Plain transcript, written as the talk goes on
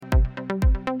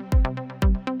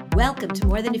Welcome to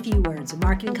More Than a Few Words, a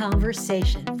marketing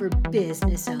conversation for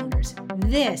business owners.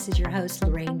 This is your host,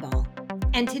 Lorraine Ball.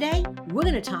 And today, we're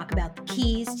going to talk about the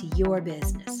keys to your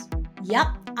business. Yep,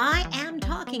 I am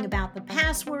talking about the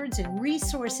passwords and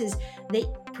resources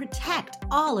that protect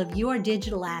all of your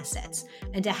digital assets.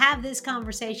 And to have this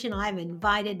conversation, I've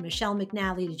invited Michelle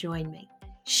McNally to join me.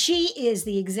 She is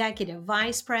the Executive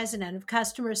Vice President of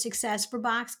Customer Success for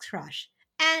BoxCrush,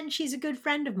 and she's a good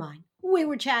friend of mine. We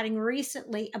were chatting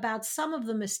recently about some of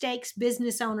the mistakes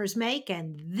business owners make,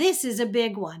 and this is a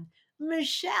big one.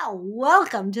 Michelle,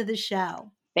 welcome to the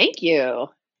show. Thank you.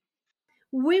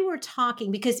 We were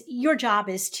talking because your job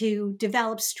is to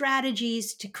develop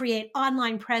strategies to create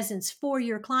online presence for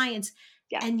your clients,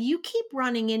 Yes. and you keep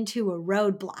running into a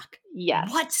roadblock. Yes.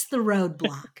 What's the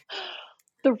roadblock?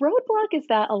 The roadblock is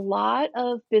that a lot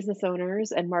of business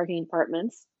owners and marketing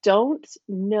departments don't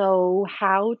know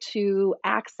how to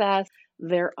access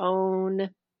their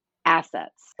own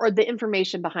assets or the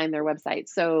information behind their website.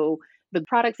 So the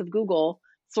products of Google,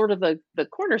 sort of the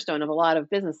cornerstone of a lot of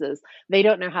businesses, they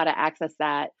don't know how to access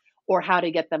that or how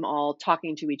to get them all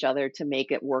talking to each other to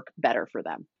make it work better for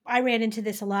them. I ran into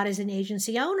this a lot as an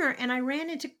agency owner, and I ran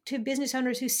into business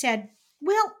owners who said,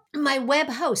 well, my web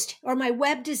host or my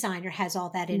web designer has all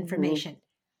that information.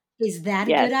 Mm-hmm. Is that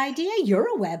a good idea?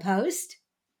 You're a web host.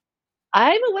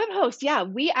 I'm a web host. Yeah,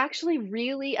 we actually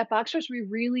really, at BoxCrush, we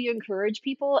really encourage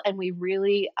people, and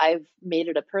I've made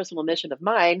it a personal mission of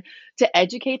mine to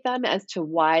educate them as to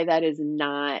why that is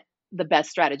not the best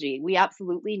strategy. We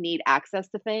absolutely need access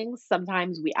to things.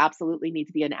 Sometimes we absolutely need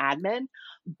to be an admin,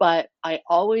 but I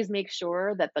always make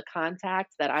sure that the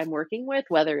contact that I'm working with,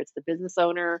 whether it's the business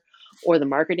owner or the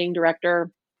marketing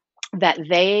director, that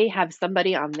they have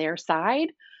somebody on their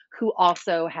side who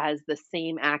also has the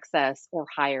same access or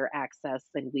higher access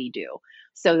than we do,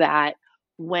 so that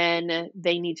when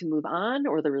they need to move on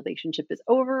or the relationship is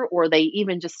over or they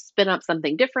even just spin up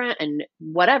something different and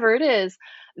whatever it is,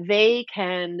 they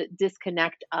can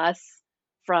disconnect us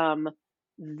from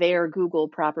their Google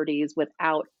properties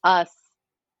without us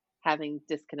having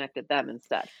disconnected them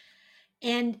instead.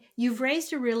 And you've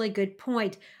raised a really good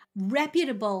point.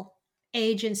 Reputable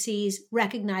agencies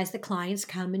recognize the clients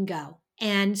come and go.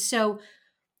 And so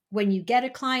when you get a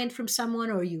client from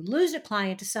someone or you lose a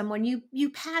client to someone, you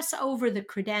pass over the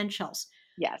credentials.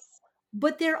 Yes.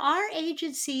 But there are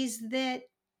agencies that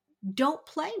don't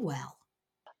play well.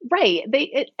 Right.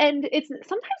 Sometimes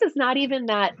it's not even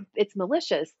that it's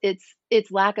malicious.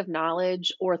 It's lack of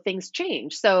knowledge or things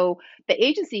change. So the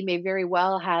agency may very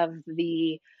well have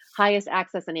the highest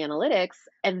access and analytics,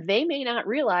 and they may not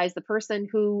realize the person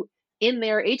who in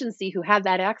their agency who had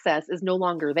that access is no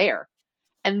longer there.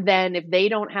 And then if they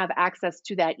don't have access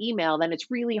to that email, then it's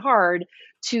really hard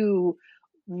to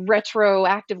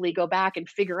retroactively go back and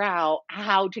figure out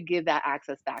how to give that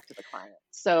access back to the client.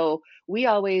 So we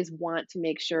always want to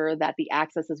make sure that the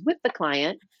access is with the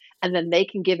client and then they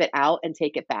can give it out and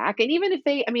take it back. And even if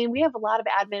we have a lot of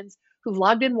admins who've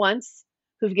logged in once,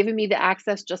 who've given me the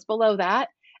access just below that,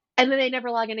 and then they never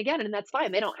log in again. And that's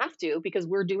fine. They don't have to because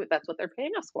that's what they're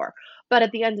paying us for. But at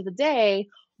the end of the day,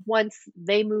 once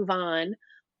they move on,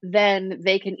 then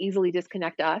they can easily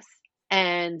disconnect us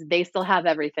and they still have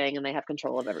everything and they have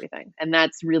control of everything. And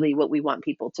that's really what we want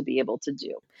people to be able to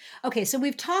do. Okay, so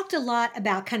we've talked a lot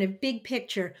about kind of big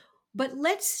picture, but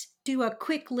let's do a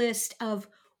quick list of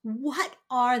what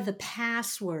are the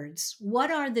passwords?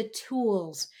 What are the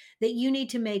tools that you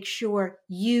need to make sure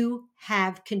you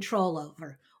have control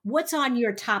over? What's on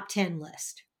your top 10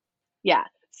 list? Yeah.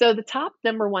 So the top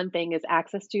number one thing is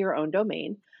access to your own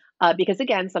domain. Because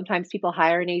again, sometimes people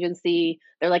hire an agency,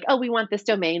 they're like, oh, we want this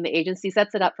domain. The agency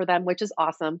sets it up for them, which is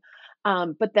awesome.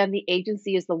 But then the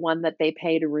agency is the one that they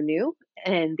pay to renew,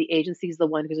 and the agency is the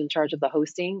one who's in charge of the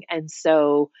hosting. And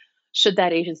so should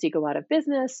that agency go out of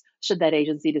business, should that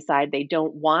agency decide they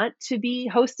don't want to be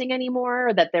hosting anymore,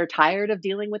 or that they're tired of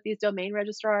dealing with these domain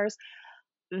registrars,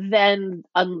 then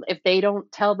if they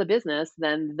don't tell the business,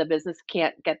 then the business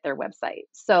can't get their website.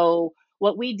 So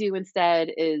what we do instead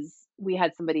is we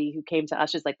had somebody who came to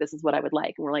us just like, this is what I would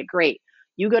like. And we're like, great,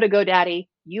 you go to GoDaddy,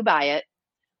 you buy it.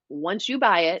 Once you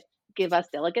buy it, give us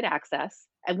delegate access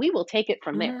and we will take it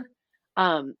from there.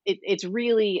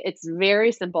 It's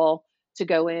very simple to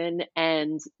go in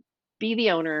and be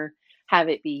the owner, have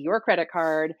it be your credit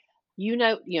card. You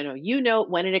know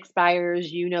when it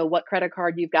expires, you know what credit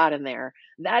card you've got in there.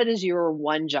 That is your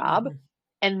one job. Mm-hmm.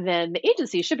 And then the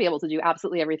agency should be able to do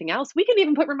absolutely everything else. We can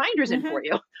even put reminders in for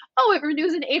you. Oh, it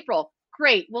renews in April.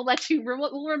 Great. We'll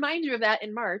remind you of that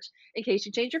in March in case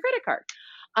you change your credit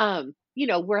card.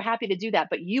 We're happy to do that,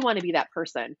 but you want to be that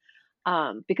person.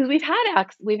 Because we've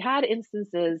had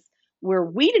instances where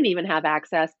we didn't even have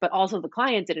access, but also the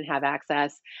client didn't have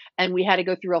access. And we had to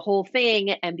go through a whole thing.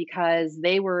 And because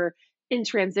they were in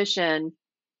transition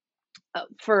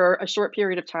for a short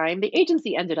period of time, the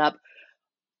agency ended up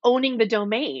owning the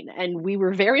domain. And we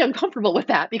were very uncomfortable with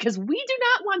that because we do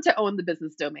not want to own the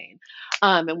business domain.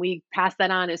 And we passed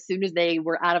that on as soon as they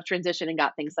were out of transition and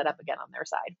got things set up again on their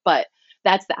side. But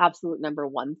that's the absolute number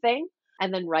one thing.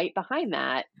 And then right behind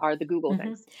that are the Google Mhm.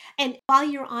 things. And while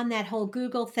you're on that whole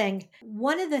Google thing,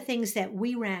 one of the things that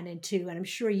we ran into, and I'm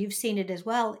sure you've seen it as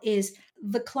well, is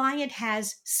the client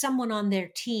has someone on their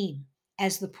team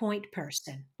as the point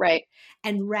person. Right.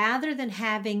 And rather than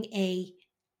having a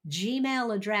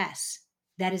Gmail address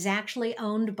that is actually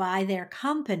owned by their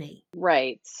company,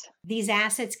 Right. these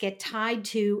assets get tied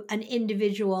to an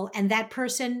individual, and that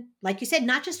person, like you said,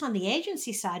 not just on the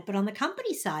agency side, but on the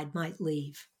company side might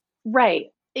leave. Right.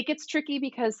 It gets tricky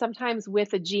because sometimes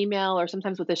with a Gmail or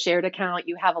sometimes with a shared account,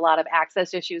 you have a lot of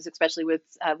access issues, especially with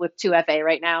 2FA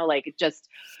right now. Like it just,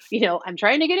 I'm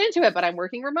trying to get into it, but I'm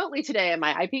working remotely today, and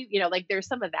my IP, like there's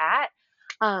some of that.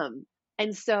 Um,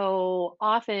 and so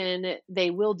often they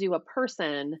will do a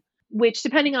person, which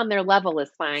depending on their level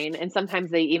is fine. And sometimes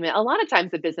they even, a lot of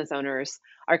times the business owners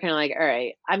are kind of like, all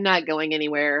right, I'm not going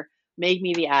anywhere. Make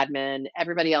me the admin.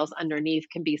 Everybody else underneath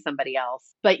can be somebody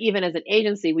else. But even as an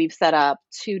agency, we've set up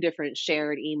two different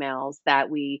shared emails that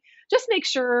we just make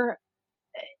sure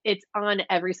it's on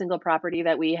every single property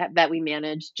that we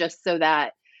manage, just so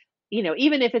that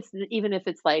even if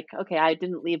it's like, okay, I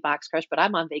didn't leave BoxCrush, but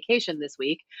I'm on vacation this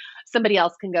week, somebody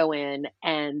else can go in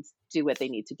and do what they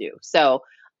need to do. So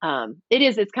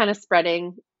it's kind of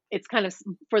spreading. It's kind of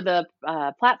for the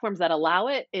platforms that allow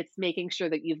it. It's making sure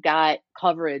that you've got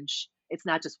coverage. It's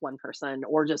not just one person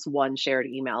or just one shared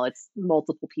email. It's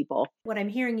multiple people. What I'm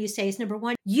hearing you say is number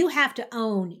one, you have to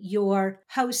own your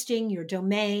hosting, your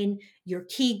domain, your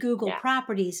key Google Yeah,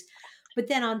 properties. But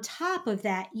then on top of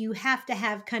that, you have to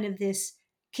have kind of this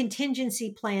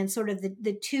contingency plan, sort of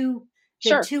the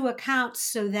sure. two accounts,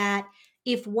 so that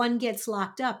if one gets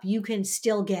locked up, you can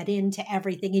still get into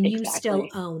everything and you still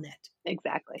Exactly. own it.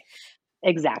 Exactly.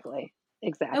 Exactly.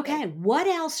 Exactly. Okay, what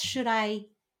else should I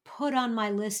put on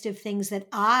my list of things that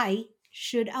I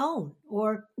should own?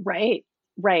 Or Right,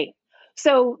 right.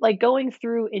 So, like going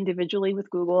through individually with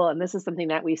Google, and this is something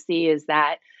that we see is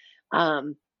that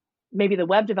um, maybe the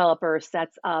web developer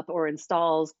sets up or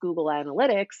installs Google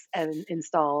Analytics and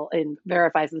install and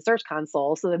verifies in Search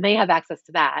Console, so then they have access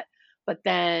to that. But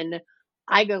then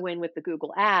I go in with the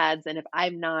Google Ads, and if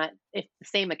the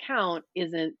same account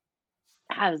doesn't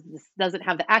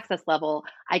have the access level,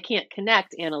 I can't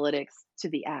connect analytics to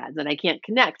the ads, and I can't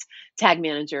connect Tag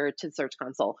Manager to Search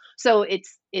Console. So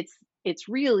it's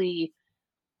really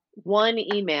one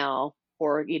email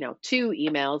or two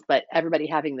emails, but everybody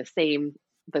having the same.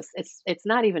 This it's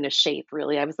not even a shape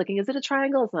really. I was looking, is it a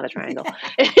triangle? It's not a triangle.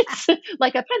 It's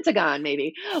like a pentagon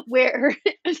maybe, where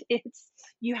it's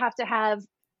you have to have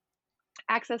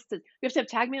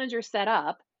Tag Manager set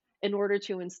up in order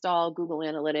to install Google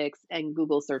Analytics and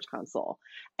Google Search Console.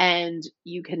 And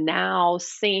you can now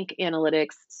sync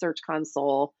Analytics, Search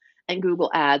Console, and Google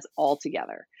Ads all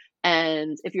together.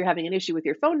 And if you're having an issue with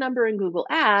your phone number in Google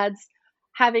Ads,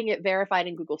 having it verified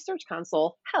in Google Search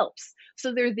Console helps.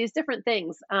 So there's these different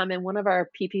things. And one of our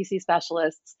PPC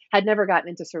specialists had never gotten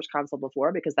into Search Console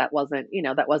before because that wasn't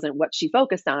what she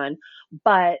focused on.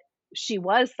 But she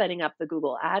was setting up the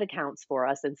Google ad accounts for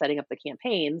us and setting up the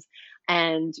campaigns.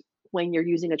 And when you're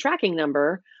using a tracking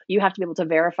number, you have to be able to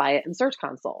verify it in Search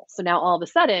Console. So now all of a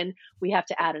sudden, we have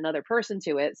to add another person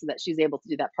to it so that she's able to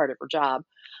do that part of her job.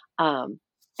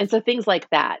 And so things like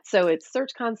that. So it's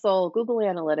Search Console, Google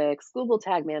Analytics, Google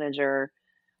Tag Manager,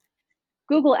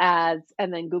 Google Ads,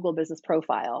 and then Google Business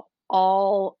Profile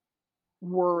all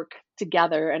work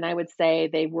together. And I would say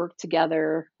they work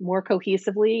together more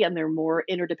cohesively and they're more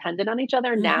interdependent on each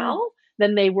other Mhm. now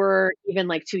than they were even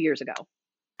like 2 years ago.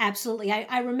 Absolutely.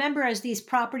 I remember as these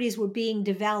properties were being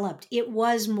developed, it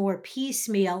was more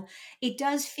piecemeal. It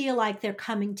does feel like they're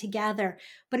coming together,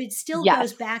 but it still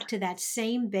goes Yes, back to that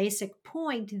same basic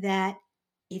point that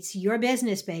it's your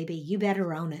business, baby. You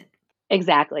better own it.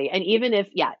 exactly. And even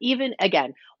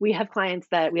again, we have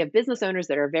business owners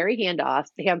that are very hands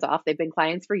off. They've been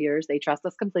clients for years. They trust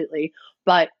us completely,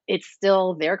 but it's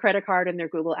still their credit card and their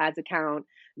Google Ads account.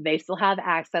 They still have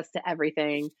access to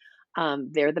everything.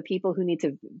 They're the people who need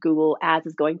to, Google Ads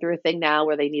is going through a thing now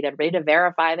where they need everybody to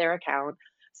verify their account.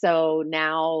 So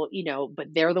now,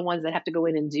 but they're the ones that have to go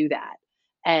in and do that.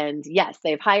 And yes,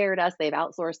 they've hired us, they've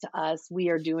outsourced to us. We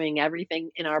are doing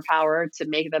everything in our power to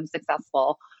make them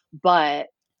successful. But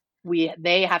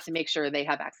they have to make sure they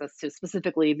have access to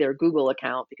specifically their Google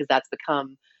account, because that's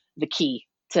become the key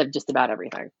to just about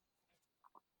everything.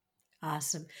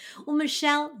 Awesome. Well,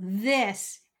 Michelle,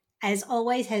 this, as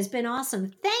always, has been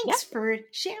awesome. Yeah, Thanks for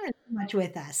sharing so much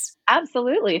with us.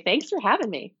 absolutely. Thanks for having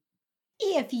me.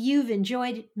 If you've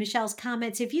enjoyed Michelle's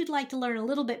comments, if you'd like to learn a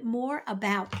little bit more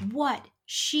about what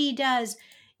she does,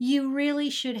 you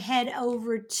really should head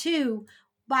over to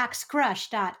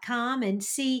BoxCrush.com and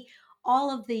see all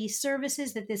of the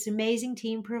services that this amazing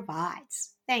team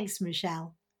provides. Thanks,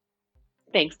 Michelle.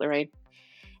 Thanks, Lorraine.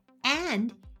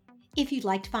 And if you'd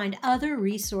like to find other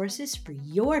resources for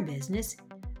your business,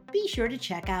 be sure to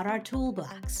check out our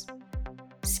toolbox.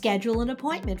 Schedule an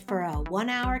appointment for a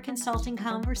 1-hour consulting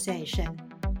conversation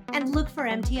and look for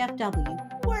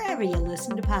MTFW wherever you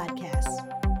listen to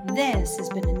podcasts. This has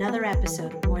been another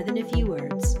episode of More Than a Few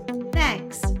Words.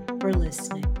 Thanks for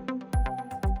listening.